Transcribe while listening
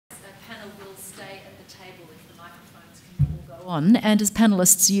table if the microphones can all go on. And as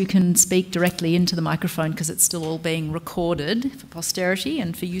panellists, you can speak directly into the microphone because it's still all being recorded for posterity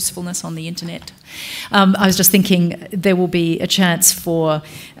and for usefulness on the internet. I was just thinking there will be a chance for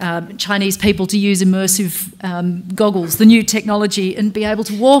Chinese people to use immersive goggles, the new technology, and be able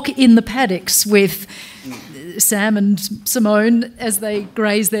to walk in the paddocks with Sam and Simone as they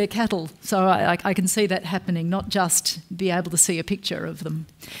graze their cattle. So I can see that happening, not just be able to see a picture of them.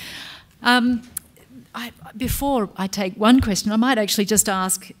 Before I take one question, I might actually just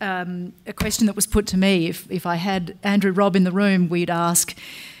ask a question that was put to me. If I had Andrew Robb in the room, we'd ask,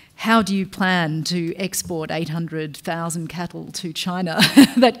 how do you plan to export 800,000 cattle to China?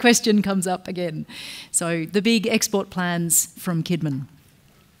 That question comes up again. So the big export plans from Kidman.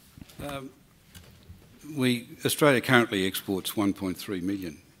 Australia currently exports 1.3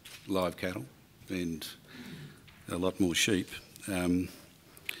 million live cattle and a lot more sheep.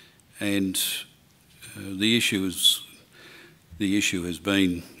 The issue has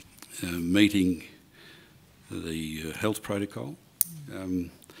been meeting the health protocol,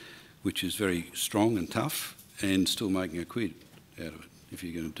 which is very strong and tough, and still making a quid out of it if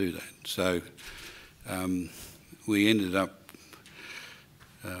you're going to do that. So we ended up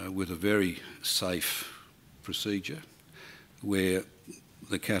with a very safe procedure where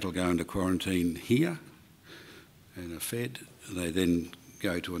the cattle go into quarantine here and are fed. They then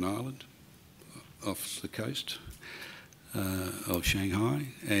go to an island off the coast of Shanghai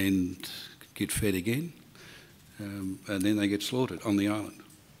and get fed again, and then they get slaughtered on the island.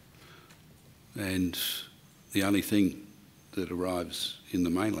 And the only thing that arrives in the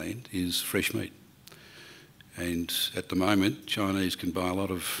mainland is fresh meat. And at the moment, Chinese can buy a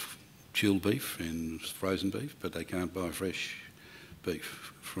lot of chilled beef and frozen beef, but they can't buy fresh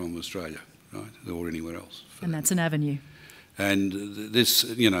beef from Australia, right, or anywhere else. And that's an avenue. And this,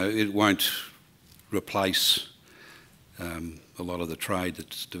 it won't replace a lot of the trade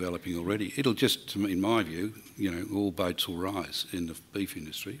that's developing already. It'll just, in my view, all boats will rise in the beef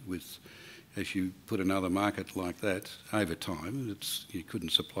industry with, as you put another market like that over time, you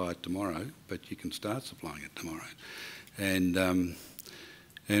couldn't supply it tomorrow, but you can start supplying it tomorrow. And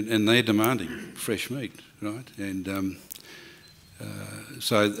they're demanding fresh meat, right? And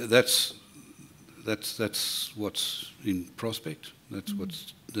so that's what's in prospect. That's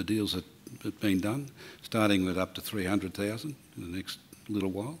what's the deals that have been done, starting with up to 300,000 in the next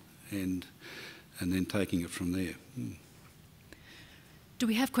little while, and then taking it from there. Do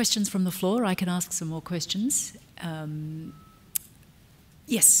we have questions from the floor? I can ask some more questions.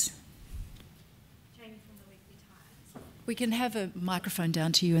 Yes. Jane from the Weekly Times. We can have a microphone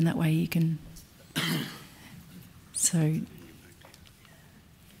down to you, and that way you can. So.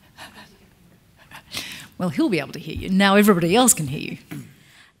 Well, he'll be able to hear you. Now everybody else can hear you.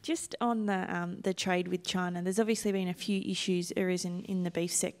 Just on the trade with China, there's obviously been a few issues arisen in the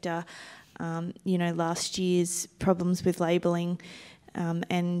beef sector. Last year's problems with labelling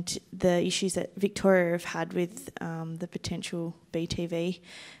and the issues that Victoria have had with the potential BTV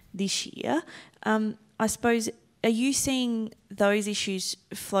this year. I suppose, are you seeing those issues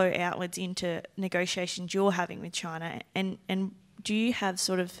flow outwards into negotiations you're having with China? And do you have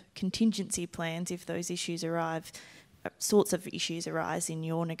sort of contingency plans if those issues sorts of issues arise in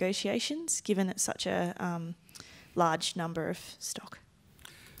your negotiations, given it's such a large number of stock?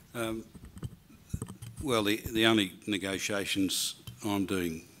 Well, the only negotiations I'm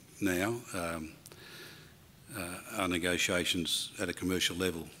doing now are negotiations at a commercial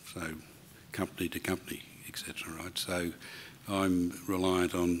level, so company to company, etc. Right? So I'm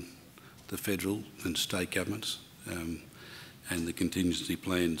reliant on the federal and state governments and the contingency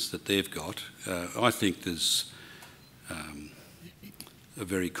plans that they've got. I think there's a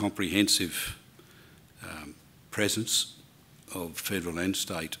very comprehensive presence of federal and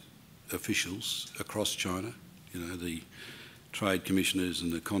state officials across China. The trade commissioners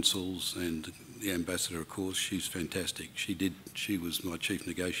and the consuls and the ambassador, of course, she's fantastic. She was my chief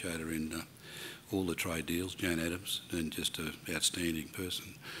negotiator in all the trade deals, Jane Adams, and just an outstanding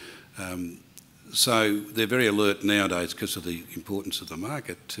person. So they're very alert nowadays because of the importance of the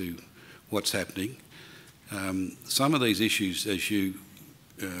market to what's happening. Some of these issues, as you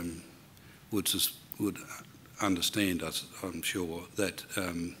would understand, I'm sure, that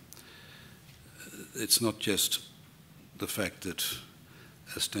it's not just the fact that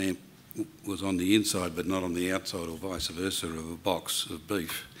a stamp was on the inside but not on the outside, or vice versa, of a box of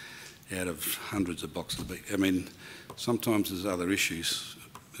beef out of hundreds of boxes of beef. I mean, sometimes there's other issues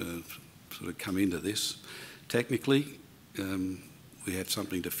sort of come into this. Technically, we have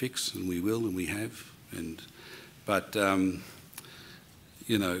something to fix, and we will, and we have. But there's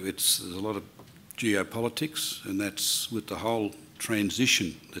a lot of geopolitics, and that's with the whole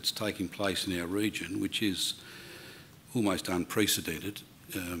transition that's taking place in our region, which is almost unprecedented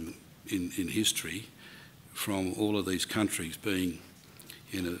in history, from all of these countries being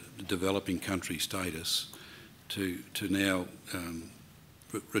in a developing country status to now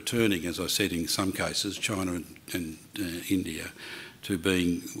returning, as I said, in some cases, China and India, to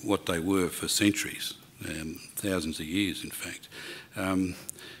being what they were for centuries, thousands of years, in fact.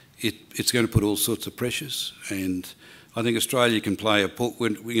 It's going to put all sorts of pressures, and I think Australia can play a part.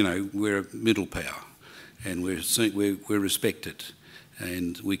 We're a middle power, and we're respected,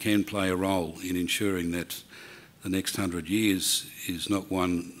 and we can play a role in ensuring that the next 100 years is not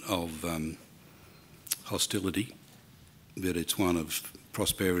one of hostility, but it's one of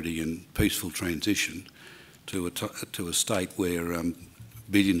prosperity and peaceful transition to a state where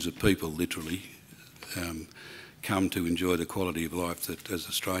billions of people literally come to enjoy the quality of life that, as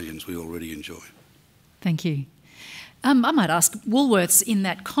Australians, we already enjoy. Thank you. I might ask, Woolworths, in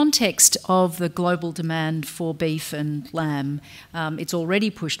that context of the global demand for beef and lamb, it's already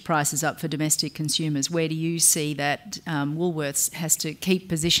pushed prices up for domestic consumers. Where do you see that Woolworths has to keep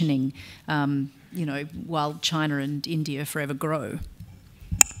positioning, while China and India forever grow?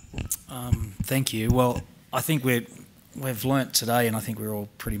 Thank you. Well, I think we've learnt today, and I think we're all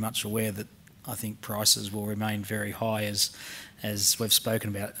pretty much aware that I think prices will remain very high as we've spoken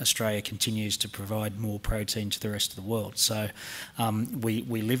about. Australia continues to provide more protein to the rest of the world. So we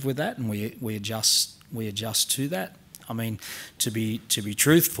live with that, and we adjust to that. I mean, to be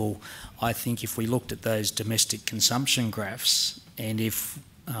truthful, I think if we looked at those domestic consumption graphs, and if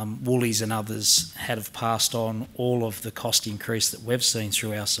Woolies and others had have passed on all of the cost increase that we've seen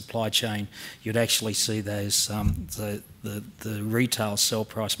through our supply chain, you'd actually see those the retail sell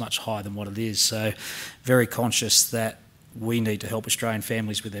price much higher than what it is. So very conscious that we need to help Australian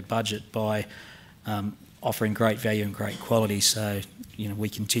families with their budget by offering great value and great quality. So we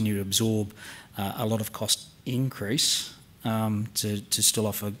continue to absorb a lot of cost increase to still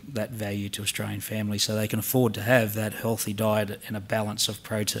offer that value to Australian families so they can afford to have that healthy diet and a balance of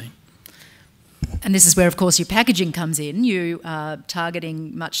protein. And this is where, of course, your packaging comes in. You are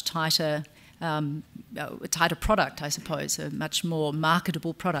targeting much tighter product, I suppose, a much more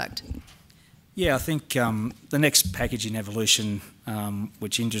marketable product. Yeah, I think the next packaging evolution,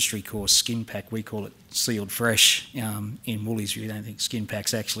 which industry calls skin pack, we call it sealed fresh. In Woolies, we don't think skin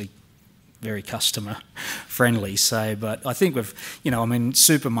pack's actually very customer friendly. So, but I think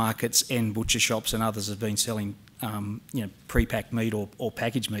supermarkets and butcher shops and others have been selling pre-packed meat or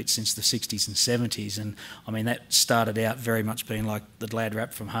packaged meat since the 60s and 70s, and I mean that started out very much being like the glad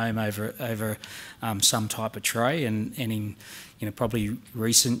wrap from home over some type of tray, and in probably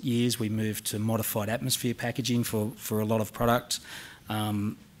recent years we moved to modified atmosphere packaging for a lot of product.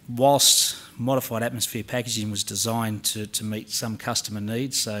 Whilst modified atmosphere packaging was designed to meet some customer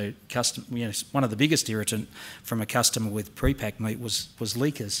needs, so one of the biggest irritant from a customer with pre-packed meat was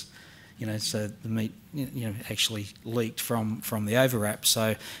leakers. So the meat actually leaked from the overwrap.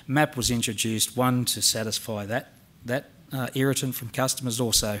 So MAP was introduced, one, to satisfy that irritant from customers,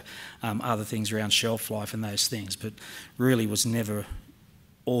 also other things around shelf life and those things, but really was never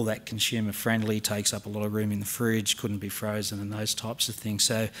all that consumer friendly, takes up a lot of room in the fridge, couldn't be frozen and those types of things.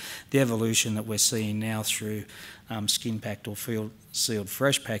 So the evolution that we're seeing now through skin packed or sealed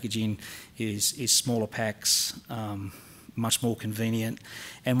fresh packaging is smaller packs, much more convenient,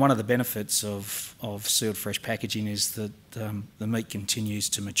 and one of the benefits of sealed fresh packaging is that the meat continues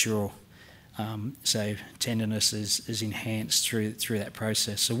to mature, so tenderness is enhanced through that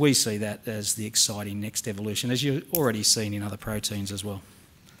process. So we see that as the exciting next evolution, as you've already seen in other proteins as well.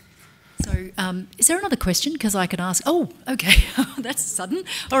 So is there another question? Because I can ask. Oh, okay. That's sudden.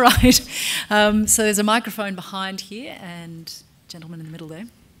 All right. So there's a microphone behind here, and gentleman in the middle there.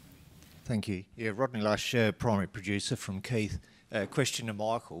 Thank you. Yeah, Rodney Lush, primary producer from Keith. Question to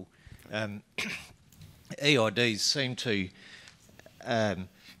Michael. EIDs seem to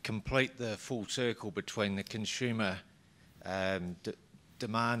complete the full circle between the consumer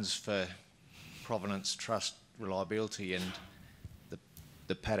demands for provenance, trust, reliability, and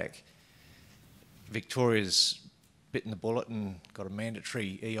the paddock. Victoria's bitten the bullet and got a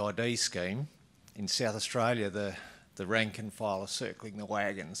mandatory EID scheme. In South Australia, the rank and file are circling the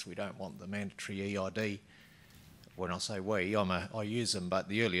wagons. We don't want the mandatory EID. When I say we, I use them, but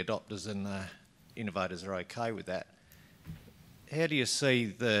the early adopters and the innovators are okay with that. How do you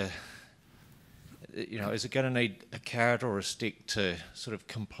see is it going to need a carrot or a stick to sort of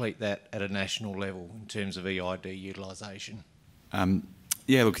complete that at a national level in terms of EID utilisation?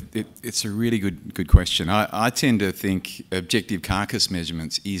 Yeah, look, it's a really good question. I tend to think objective carcass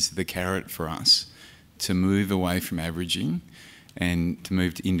measurements is the carrot for us. to move away from averaging and to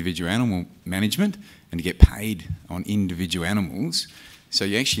move to individual animal management and to get paid on individual animals. So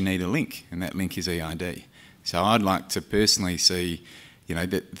you actually need a link, and that link is EID. So I'd like to personally see,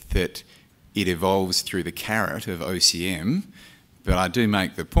 that it evolves through the carrot of OCM, but I do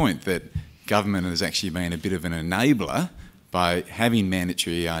make the point that government has actually been a bit of an enabler by having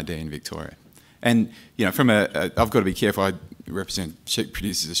mandatory EID in Victoria. And, I've got to be careful, I represent Sheep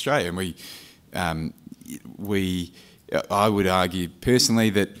Producers Australia, and I would argue personally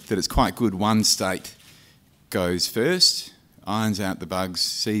that it's quite good one state goes first, irons out the bugs,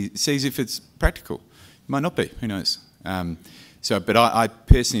 sees if it's practical. Might not be, who knows? But I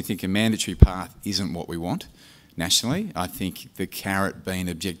personally think a mandatory path isn't what we want nationally. I think the carrot being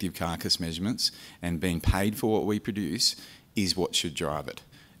objective carcass measurements and being paid for what we produce is what should drive it.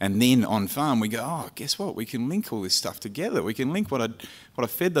 And then on farm we go, oh, guess what? We can link all this stuff together. We can link what I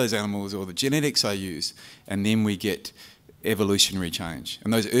fed those animals or the genetics I use, and then we get evolutionary change.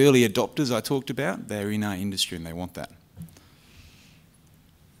 And those early adopters I talked about, they're in our industry and they want that.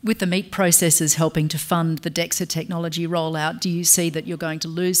 With the meat processors helping to fund the DEXA technology rollout, do you see that you're going to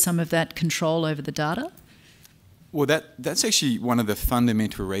lose some of that control over the data? Well, that's actually one of the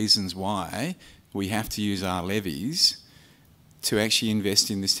fundamental reasons why we have to use our levies to actually invest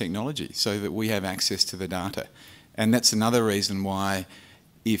in this technology so that we have access to the data. And that's another reason why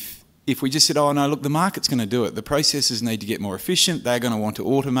if we just said, oh no, look, the market's going to do it, the processors need to get more efficient, they're going to want to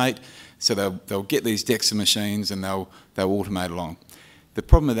automate, so they'll get these DEXA machines and they'll automate along. The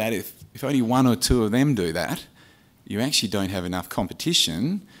problem with that, if only one or two of them do that, you actually don't have enough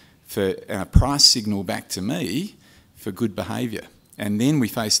competition for a price signal back to me for good behaviour. And then we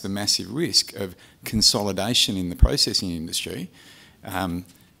face the massive risk of consolidation in the processing industry. And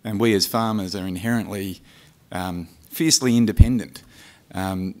we as farmers are inherently fiercely independent.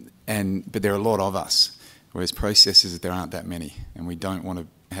 But there are a lot of us, whereas processors, there aren't that many. And we don't want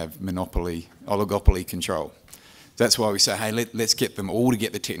to have oligopoly control. That's why we say, hey, let's get them all to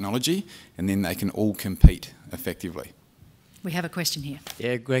get the technology, and then they can all compete effectively. We have a question here.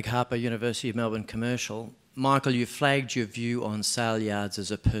 Yeah, Greg Harper, University of Melbourne Commercial. Michael, you flagged your view on sale yards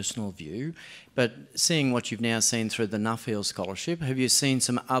as a personal view, but seeing what you've now seen through the Nuffield Scholarship, have you seen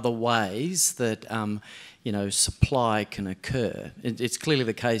some other ways that supply can occur? It's clearly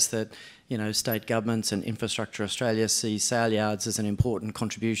the case that state governments and Infrastructure Australia see sale yards as an important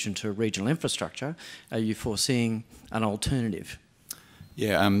contribution to regional infrastructure. Are you foreseeing an alternative?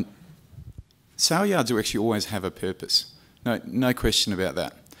 Yeah, sale yards will actually always have a purpose. No question about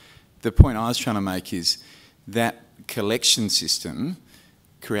that. The point I was trying to make is that collection system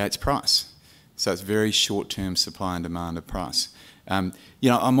creates price. So it's very short-term supply and demand of price. And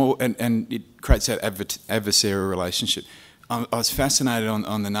it creates that adversarial relationship. I was fascinated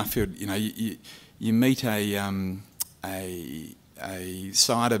on the Nuffield. You meet a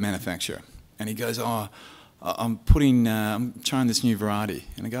cider manufacturer, and he goes, "Oh, I'm trying this new variety."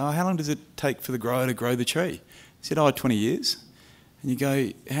 And I go, "Oh, how long does it take for the grower to grow the tree?" He said, "Oh, 20 years." And you go,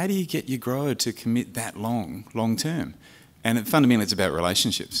 how do you get your grower to commit that long term? And fundamentally, it's about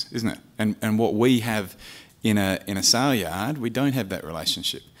relationships, isn't it? And what we have in a sale yard, we don't have that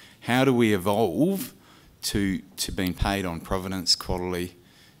relationship. How do we evolve to being paid on provenance, quality?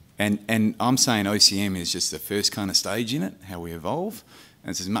 And I'm saying OCM is just the first kind of stage in it, how we evolve. And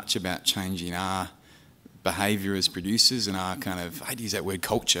it's as much about changing our behaviour as producers and our kind of, I hate to use that word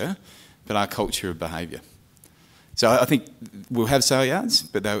culture, but our culture of behaviour. So I think we'll have sale yards,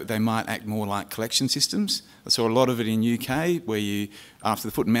 but they might act more like collection systems. I saw a lot of it in UK, where after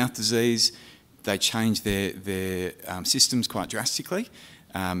the foot and mouth disease, they changed their systems quite drastically,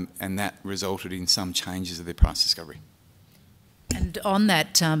 and that resulted in some changes of their price discovery. And on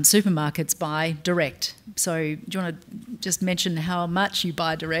that, supermarkets buy direct. So do you want to just mention how much you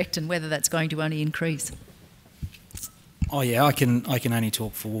buy direct and whether that's going to only increase? Oh yeah, I can only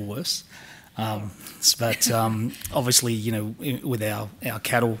talk for Woolworths. But obviously, with our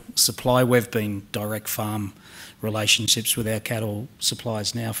cattle supply, we've been direct farm relationships with our cattle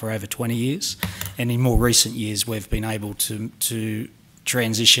suppliers now for over 20 years. And in more recent years, we've been able to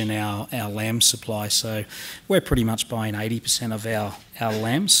transition our lamb supply. So we're pretty much buying 80% of our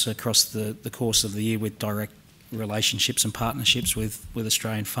lambs across the course of the year with direct relationships and partnerships with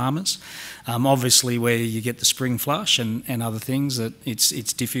Australian farmers. Obviously, where you get the spring flush and other things, that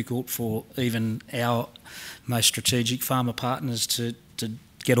it's difficult for even our most strategic farmer partners to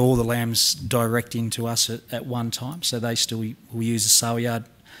get all the lambs direct into us at one time. So they still will use the sale yard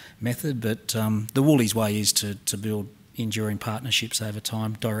method, but the Woolies way is to build enduring partnerships over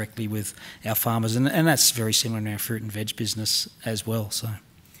time directly with our farmers, and that's very similar in our fruit and veg business as well. So.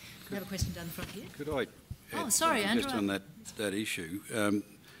 We have a question down the front here. Could I? Oh, sorry, Andrew. Just on that issue,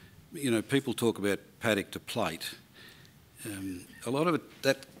 you know, people talk about paddock to plate. A lot of it,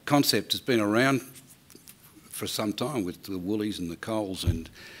 that concept has been around for some time with the Woolies and the Coles, and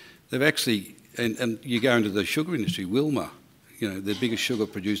they've actually, and you go into the sugar industry, Wilmar, you know, the biggest sugar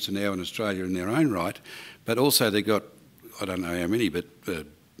producer now in Australia in their own right, but also they've got, I don't know how many, but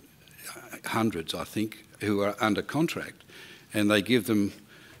hundreds, I think, who are under contract, and they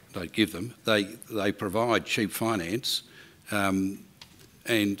provide cheap finance, and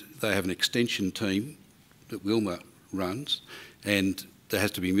they have an extension team that Wilmar runs, and there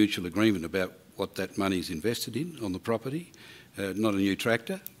has to be mutual agreement about what that money is invested in on the property, not a new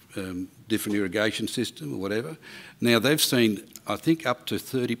tractor, different irrigation system or whatever. Now they've seen, I think, up to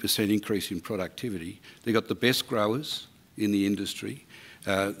 30% increase in productivity. They've got the best growers in the industry,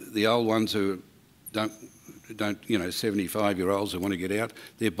 the old ones who don't, you know, 75-year-olds who want to get out,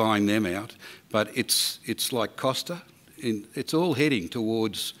 they're buying them out. But it's like Costa, it's all heading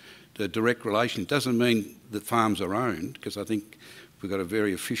towards the direct relation. It doesn't mean that farms are owned, because I think we've got a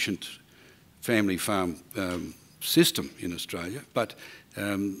very efficient family farm system in Australia, but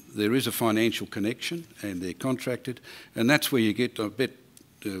there is a financial connection and they're contracted, and that's where you get, I bet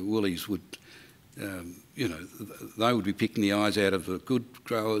Woolies would, you know, they would be picking the eyes out of the good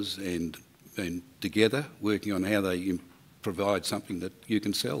growers and together working on how they provide something that you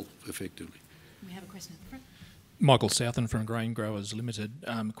can sell effectively. We have a question at the front. Michael Southen from Grain Growers Limited.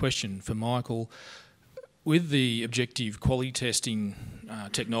 Question for Michael. With the objective quality testing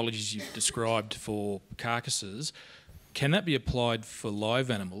technologies you've described for carcasses, can that be applied for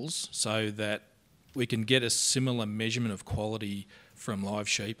live animals so that we can get a similar measurement of quality from live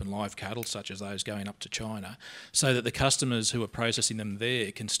sheep and live cattle, such as those going up to China, so that the customers who are processing them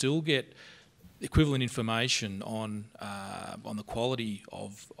there can still get equivalent information on the quality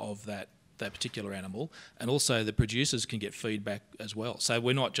of that particular animal, and also the producers can get feedback as well. So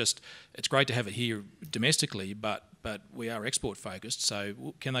we're not just, it's great to have it here domestically, but we are export focused, so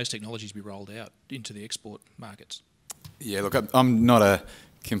can those technologies be rolled out into the export markets? Yeah, look, I'm not a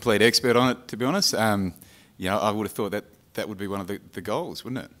complete expert on it, to be honest. You know, I would have thought that would be one of the goals,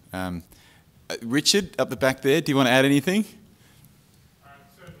 wouldn't it? Richard, up the back there, do you want to add anything?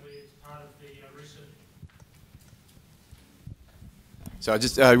 Certainly, it's part of the recent. So I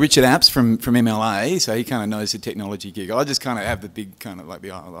just Richard Apps from MLA, so he kind of knows the technology gig. I just kind of have the big kind of like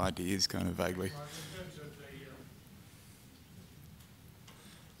the ideas kind of vaguely.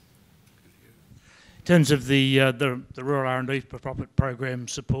 In terms of the Rural R&D for Profit program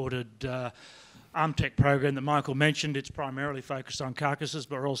supported ARMTech program that Michael mentioned, it's primarily focused on carcasses,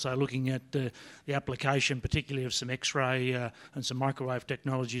 but we're also looking at the application, particularly of some X-ray and some microwave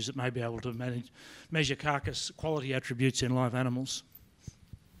technologies that may be able to measure carcass quality attributes in live animals.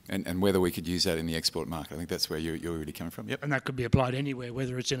 And whether we could use that in the export market. I think that's where you're really coming from. Yep. And that could be applied anywhere,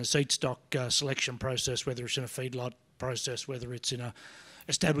 whether it's in a seed stock selection process, whether it's in a feedlot process, whether it's in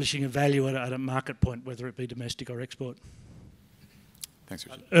establishing a value at a market point, whether it be domestic or export. Thanks,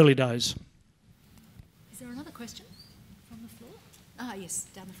 Richard. Early days. Is there another question from the floor? Ah, yes,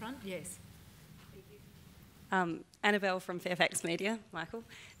 down the front, yes. Annabelle from Fairfax Media. Michael,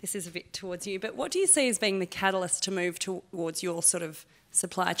 this is a bit towards you, but what do you see as being the catalyst to move towards your sort of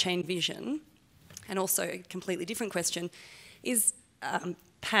supply chain vision? And also a completely different question is,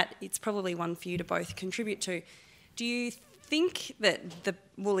 Pat, it's probably one for you to both contribute to. Do you think that the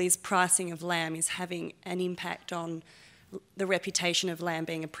Woolies pricing of lamb is having an impact on the reputation of lamb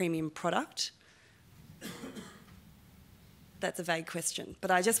being a premium product? That's a vague question,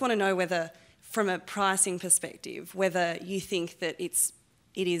 but I just want to know whether, from a pricing perspective, whether you think that it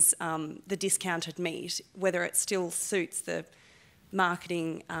is the discounted meat, whether it still suits the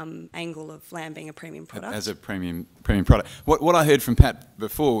marketing angle of lamb being a premium product. As a premium product. What I heard from Pat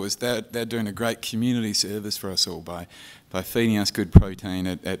before was that they're doing a great community service for us all by feeding us good protein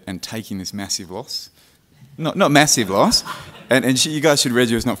and taking this massive loss. Not massive loss, and you guys should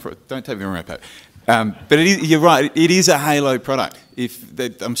register. It's not for. Don't take me wrong, Pat. But you're right. It is a halo product.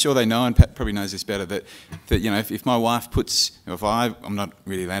 I'm sure they know, and Pat probably knows this better. That you know, if my wife puts, I'm not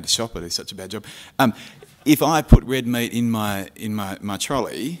really allowed to shop it. It's such a bad job. If I put red meat in my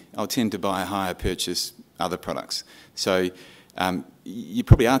trolley, I'll tend to buy a higher purchase other products. So you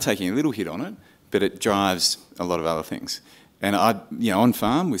probably are taking a little hit on it, but it drives a lot of other things. And on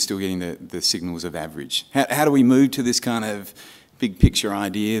farm, we're still getting the signals of average. How do we move to this kind of big picture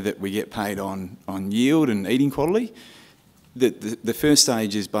idea that we get paid on yield and eating quality? The first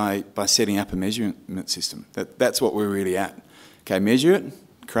stage is by setting up a measurement system. That's what we're really at. Okay, measure it,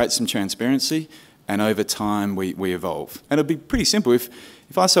 create some transparency, and over time we evolve. And it'll be pretty simple.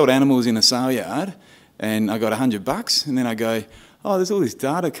 If I sold animals in a sale yard and I got $100 and then I go, oh, there's all this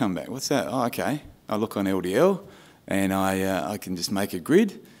data come back. What's that? Oh, okay. I look on LDL and I can just make a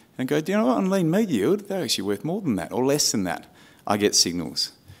grid and go, do you know what, on lean meat yield, they're actually worth more than that or less than that. I get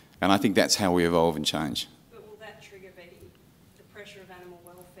signals. And I think that's how we evolve and change. But will that trigger be the pressure of animal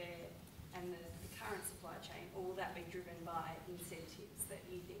welfare and the current supply chain, or will that be driven by incentives that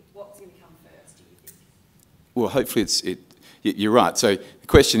you think, what's going to come first, do you think? Well, hopefully you're right. So the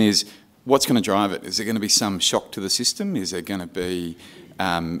question is, what's going to drive it? Is there going to be some shock to the system? Is there going to be,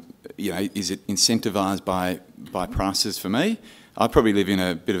 is it incentivised by prices for me? I probably live in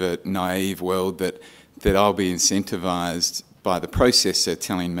a bit of a naive world that I'll be incentivised by the processor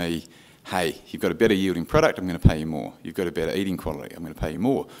telling me, hey, you've got a better yielding product, I'm going to pay you more. You've got a better eating quality, I'm going to pay you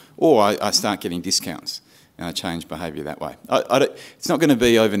more. Or I start getting discounts and I change behaviour that way. It's not going to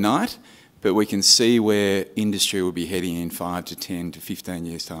be overnight, but we can see where industry will be heading in 5 to 10 to 15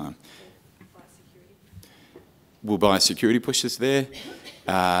 years' time. Will biosecurity push us there?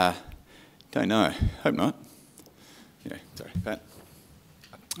 Don't know. Hope not. Yeah, sorry, Pat.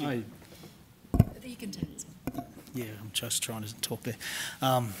 You can take this one. Yeah, I'm just trying to talk there.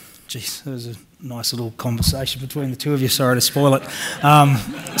 Geez, there was a nice little conversation between the two of you. Sorry to spoil it.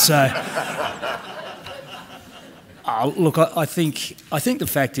 Look, I think the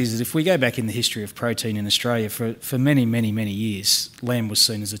fact is that if we go back in the history of protein in Australia, for many, many, many years, lamb was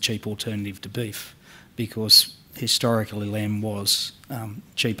seen as a cheap alternative to beef because historically lamb was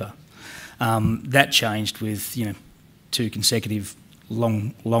cheaper. That changed with, 2 consecutive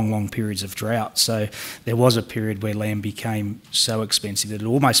long periods of drought. So there was a period where lamb became so expensive that it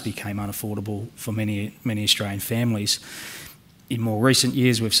almost became unaffordable for many Australian families. In more recent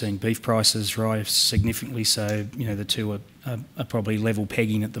years, we've seen beef prices rise significantly, so the two are probably level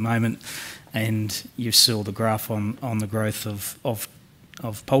pegging at the moment. And you saw the graph on the growth of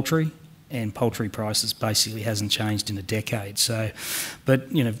poultry, and poultry prices basically hasn't changed in a decade. So, but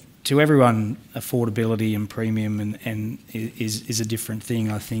to everyone, affordability and premium and is a different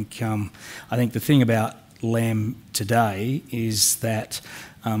thing. I think the thing about lamb today is that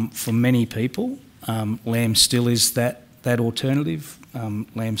for many people, lamb still is that alternative.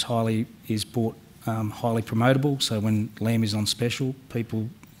 Lamb's is bought highly promotable. So when lamb is on special,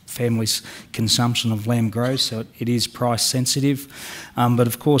 families' consumption of lamb grows, so it is price sensitive. But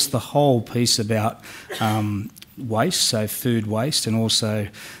of course, the whole piece about waste, so food waste, and also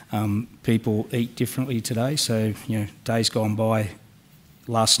people eat differently today. So days gone by,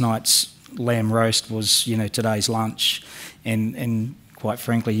 last night's lamb roast was today's lunch, and quite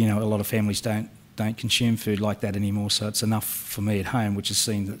frankly, a lot of families don't consume food like that anymore. So it's enough for me at home, which has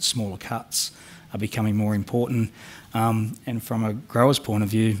seen that smaller cuts are becoming more important. And from a grower's point of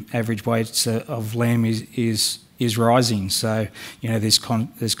view, average weight of lamb is rising. So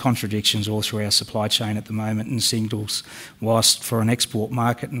there's contradictions all through our supply chain at the moment, and signals, whilst for an export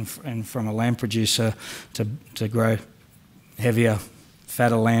market and from a lamb producer to grow heavier,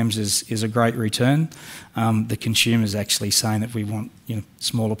 fatter lambs is a great return. The consumer's actually saying that we want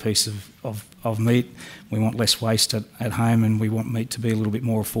smaller piece of meat, we want less waste at home, and we want meat to be a little bit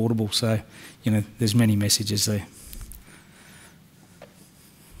more affordable. So there's many messages there.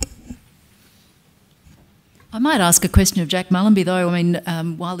 I might ask a question of Jack Mullenby, though. I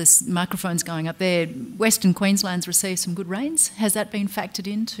mean, while this microphone's going up there, Western Queensland's received some good rains. Has that been factored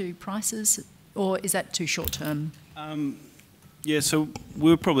into prices, or is that too short term? Yeah, so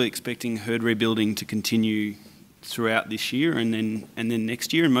we're probably expecting herd rebuilding to continue throughout this year and then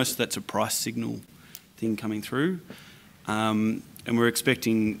next year, and most of that's a price signal thing coming through. And we're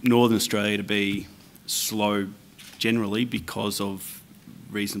expecting Northern Australia to be slow generally because of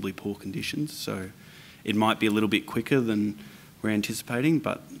reasonably poor conditions. So it might be a little bit quicker than we're anticipating,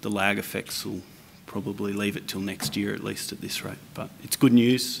 but the lag effects will probably leave it till next year, at least at this rate. But it's good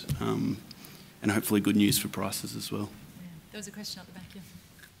news, and hopefully good news for prices as well. Yeah. There was a question at the back here.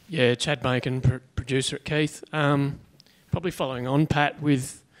 Yeah, Chad Macon, producer at Keith. Probably following on, Pat,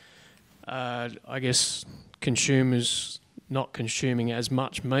 with, I guess, consumers not consuming as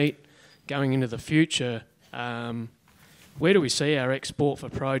much meat going into the future. Where do we see our export for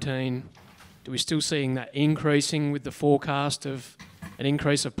protein? Do we still seeing that increasing with the forecast of an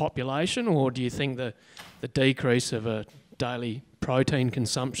increase of population, or do you think the decrease of a daily protein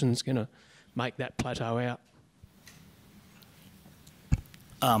consumption is going to make that plateau out?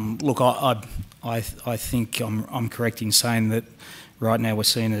 Look, I think I'm correct in saying that right now we're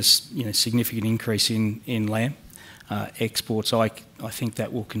seeing a significant increase in lamb exports. I think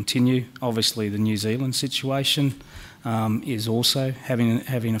that will continue. Obviously, the New Zealand situation is also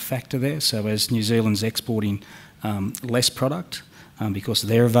having a factor there. So as New Zealand's exporting less product, because of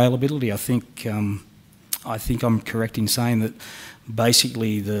their availability. I think I'm correct in saying that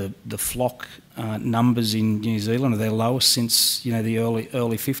basically the flock numbers in New Zealand are their lowest since the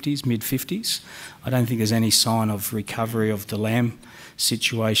early 50s, mid 50s. I don't think there's any sign of recovery of the lamb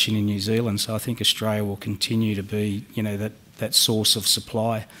situation in New Zealand. So I think Australia will continue to be that source of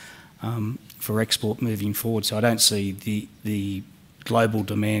supply for export moving forward. So I don't see the global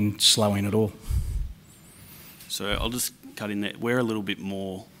demand slowing at all. So I'll just cut in there. We're a little bit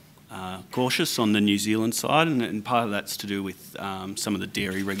more cautious on the New Zealand side, and part of that's to do with some of the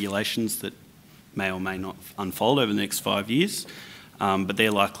dairy regulations that may or may not unfold over the next 5 years, but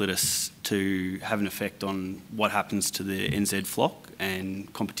they're likely to have an effect on what happens to the NZ flock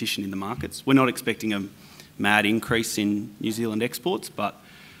and competition in the markets. We're not expecting a mad increase in New Zealand exports, but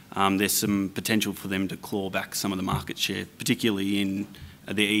there's some potential for them to claw back some of the market share, particularly in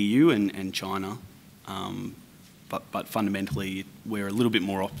the EU and China. But fundamentally, we're a little bit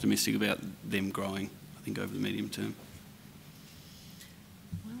more optimistic about them growing, I think, over the medium term.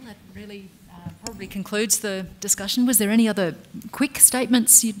 Well, that really probably concludes the discussion. Was there any other quick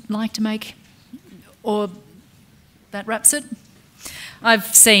statements you'd like to make? Or that wraps it?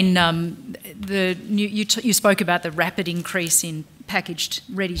 I've seen you spoke about the rapid increase in packaged,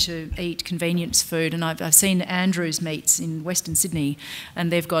 ready-to-eat convenience food, and I've seen Andrew's Meats in Western Sydney,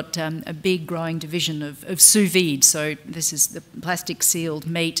 and they've got a big growing division of sous vide. So this is the plastic-sealed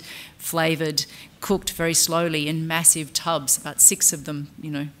meat, flavoured, cooked very slowly in massive tubs, about 6 of them,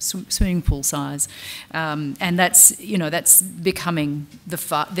 swimming pool size, and that's becoming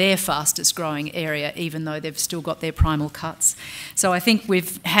their fastest growing area, even though they've still got their primal cuts. So I think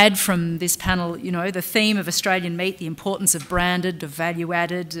we've had from this panel, the theme of Australian meat, the importance of branded, of value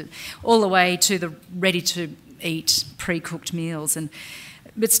added, all the way to the ready-to-eat pre-cooked meals.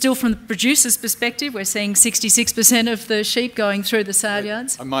 But still, from the producer's perspective, we're seeing 66% of the sheep going through the sale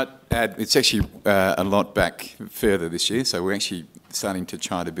yards. I might add, it's actually a lot back further this year, so we're actually starting to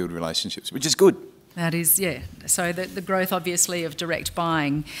try to build relationships, which is good. That is, yeah. So the growth, obviously, of direct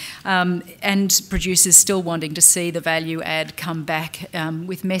buying and producers still wanting to see the value add come back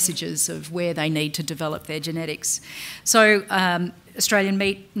with messages of where they need to develop their genetics. So Australian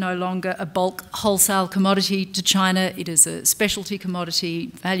meat no longer a bulk wholesale commodity to China. It is a specialty commodity,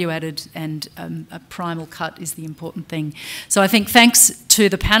 value added, and a primal cut is the important thing. So I think thanks to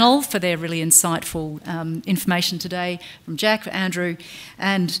the panel for their really insightful information today, from Jack, Andrew,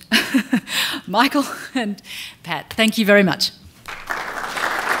 and Michael and Pat. Thank you very much.